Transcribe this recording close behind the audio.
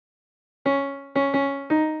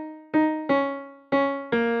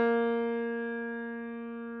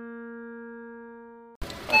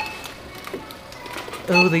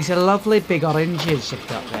Oh, these are lovely big oranges you've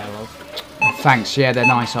got there, love. Thanks, yeah, they're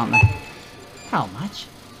nice, aren't they? How much?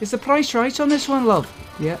 Is the price right on this one, love?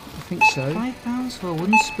 Yeah, I think so. £5 for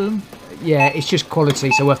one spoon. Yeah, it's just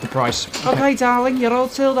quality, so worth the price. Okay, darling, you're all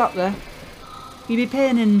tilled up there. You be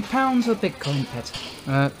paying in pounds or Bitcoin, pet?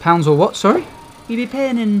 Pounds or what, sorry? You be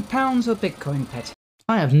paying in pounds or Bitcoin, pet?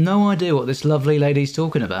 I have no idea what this lovely lady's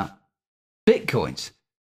talking about. Bitcoins?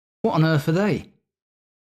 What on earth are they?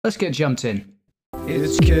 Let's get jumped in.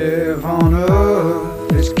 It's Kev on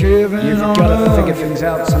Earth, it's Kevin You've on got to Earth. figure things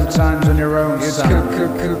out sometimes on your own, It's son.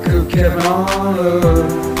 Kevin on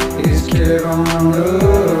Earth, it's Kev on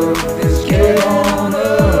Earth, it's Kev on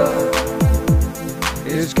Earth,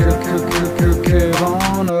 it's Kev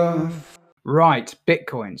on Earth. Right,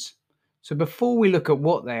 Bitcoins. So before we look at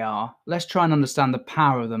what they are, let's try and understand the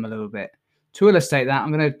power of them a little bit. To illustrate that,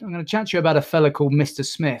 I'm going to chat to you about a fella called Mr.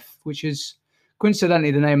 Smith, which is coincidentally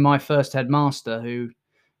the name of my first headmaster who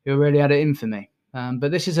really had it in for me. But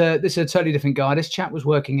this is a totally different guy. This chap was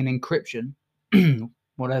working in encryption,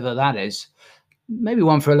 whatever that is. Maybe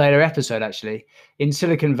one for a later episode, actually, in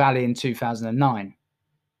Silicon Valley in 2009.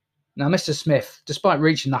 Now, Mr. Smith, despite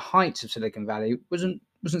reaching the heights of Silicon Valley, wasn't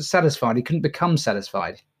satisfied. He couldn't become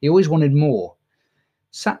satisfied. He always wanted more.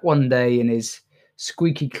 Sat one day in his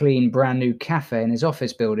squeaky clean, brand new cafe in his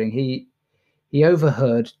office building, he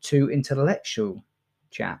overheard two intellectual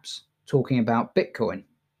chaps talking about Bitcoin.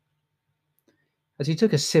 As he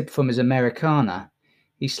took a sip from his Americana,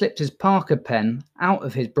 he slipped his Parker pen out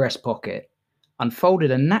of his breast pocket,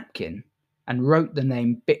 unfolded a napkin, and wrote the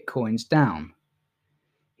name Bitcoins down.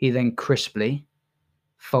 He then crisply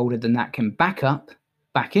folded the napkin back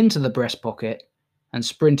into the breast pocket, and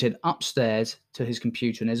sprinted upstairs to his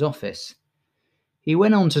computer in his office. He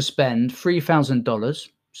went on to spend $3,000,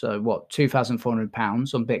 so what,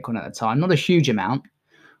 £2,400 on Bitcoin at the time, not a huge amount,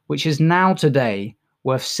 which is now today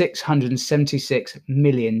worth $676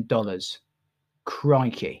 million.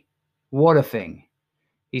 Crikey, what a thing.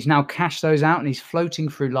 He's now cashed those out and he's floating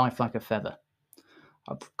through life like a feather.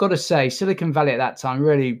 I've got to say, Silicon Valley at that time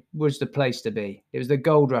really was the place to be. It was the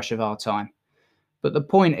gold rush of our time. But the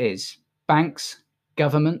point is, banks,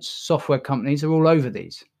 governments, software companies are all over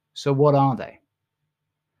these. So what are they?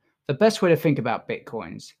 The best way to think about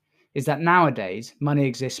Bitcoins is that nowadays money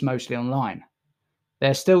exists mostly online.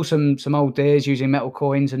 There's still some old dears using metal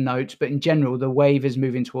coins and notes, but in general, the wave is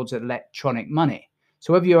moving towards electronic money.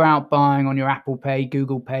 So whether you're out buying on your Apple Pay,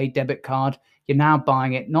 Google Pay, debit card, you're now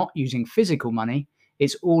buying it not using physical money.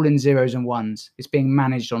 It's all in zeros and ones. It's being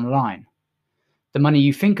managed online. The money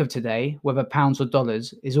you think of today, whether pounds or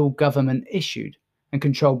dollars, is all government issued and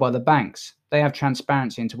controlled by the banks. They have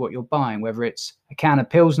transparency into what you're buying, whether it's a can of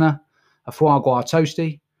Pilsner, a foie gras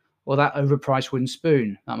toasty, or that overpriced wooden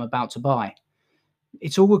spoon that I'm about to buy.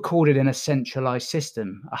 It's all recorded in a centralized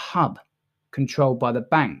system, a hub, controlled by the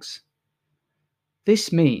banks.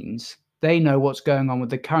 This means they know what's going on with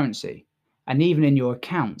the currency, and even in your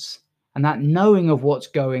accounts, and that knowing of what's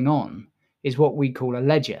going on is what we call a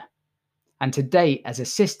ledger. And to date, as a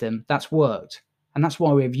system, that's worked, and that's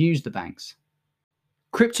why we've used the banks.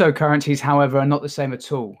 Cryptocurrencies, however, are not the same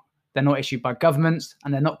at all. They're not issued by governments,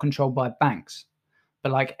 and they're not controlled by banks.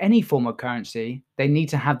 But like any form of currency, they need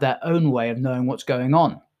to have their own way of knowing what's going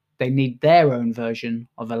on. They need their own version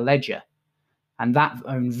of a ledger. And that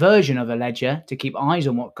own version of a ledger to keep eyes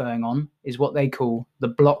on what's going on is what they call the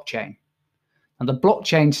blockchain. And the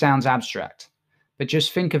blockchain sounds abstract, but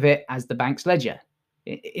just think of it as the bank's ledger.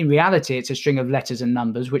 In reality, it's a string of letters and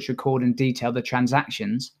numbers which record and detail the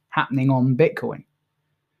transactions happening on Bitcoin.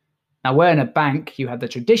 Now, where in a bank you have the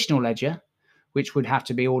traditional ledger, which would have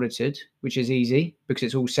to be audited, which is easy because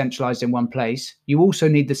it's all centralized in one place, you also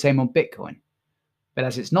need the same on Bitcoin. But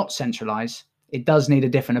as it's not centralized, it does need a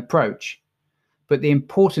different approach. But the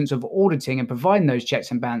importance of auditing and providing those checks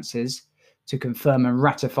and balances to confirm and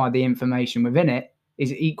ratify the information within it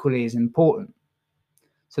is equally as important.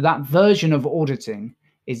 So that version of auditing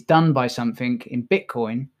is done by something in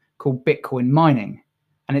Bitcoin called Bitcoin mining,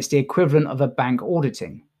 and it's the equivalent of a bank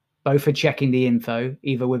auditing, both for checking the info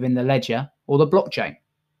either within the ledger or the blockchain.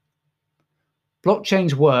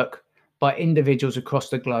 Blockchains work by individuals across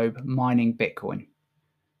the globe mining Bitcoin.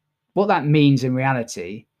 What that means in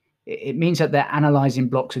reality, it means that they're analyzing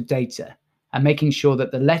blocks of data and making sure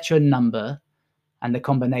that the letter and number and the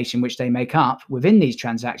combination which they make up within these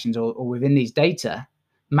transactions or within these data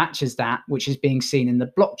matches that which is being seen in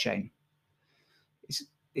the blockchain.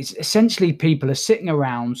 It's essentially people are sitting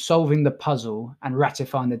around solving the puzzle and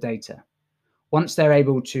ratifying the data. Once they're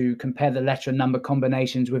able to compare the letter and number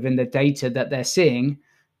combinations within the data that they're seeing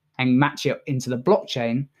and match it into the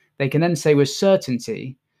blockchain, they can then say with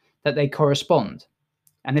certainty that they correspond.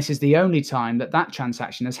 And this is the only time that that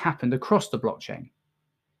transaction has happened across the blockchain.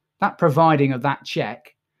 That providing of that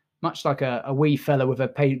check, much like a wee fella with a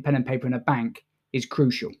pen and paper in a bank, is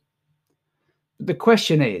crucial. But the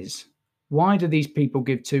question is, why do these people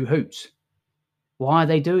give two hoots? Why are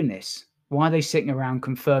they doing this? Why are they sitting around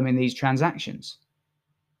confirming these transactions?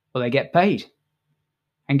 Well, they get paid.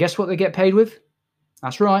 And guess what they get paid with?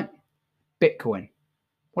 That's right, Bitcoin.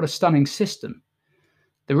 What a stunning system.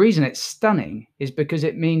 The reason it's stunning is because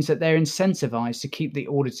it means that they're incentivized to keep the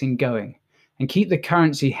auditing going and keep the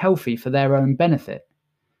currency healthy for their own benefit.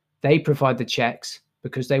 They provide the checks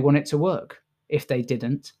because they want it to work. If they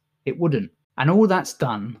didn't, it wouldn't. And all that's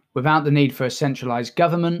done without the need for a centralized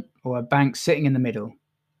government or a bank sitting in the middle.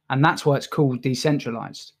 And that's why it's called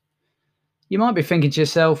decentralized. You might be thinking to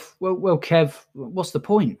yourself, well, Kev, what's the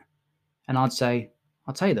point? And I'd say,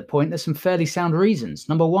 I'll tell you the point. There's some fairly sound reasons.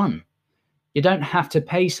 Number one, you don't have to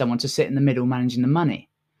pay someone to sit in the middle managing the money.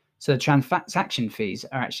 So the transaction fees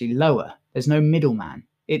are actually lower. There's no middleman.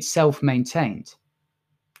 It's self-maintained.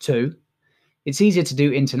 Two, it's easier to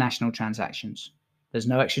do international transactions. There's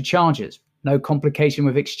no extra charges, no complication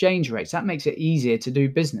with exchange rates. That makes it easier to do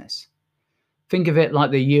business. Think of it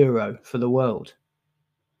like the euro for the world.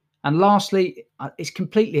 And lastly, it's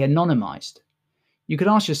completely anonymized. You could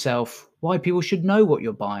ask yourself why people should know what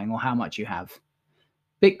you're buying or how much you have.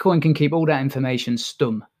 Bitcoin can keep all that information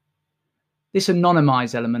stum. This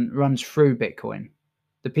anonymized element runs through Bitcoin.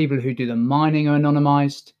 The people who do the mining are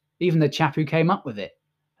anonymized, even the chap who came up with it,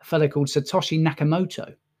 a fellow called Satoshi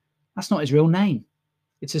Nakamoto. That's not his real name.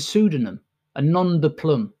 It's a pseudonym, a nom de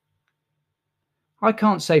plume. I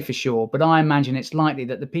can't say for sure, but I imagine it's likely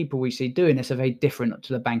that the people we see doing this are very different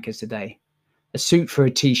to the bankers today. A suit for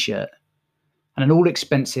a t-shirt and an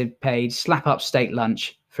all-expensive paid slap-up steak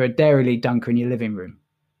lunch for a Dairy Dunker in your living room.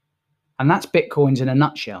 And that's Bitcoins in a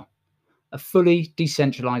nutshell, a fully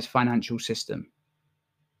decentralized financial system.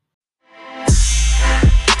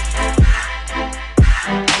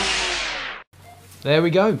 There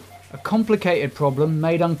we go, a complicated problem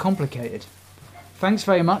made uncomplicated. Thanks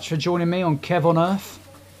very much for joining me on Kev on Earth.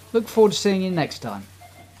 Look forward to seeing you next time.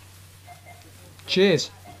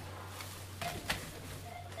 Cheers.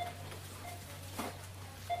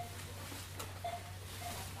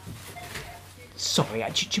 Sorry,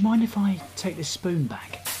 do you mind if I take this spoon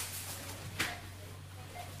back?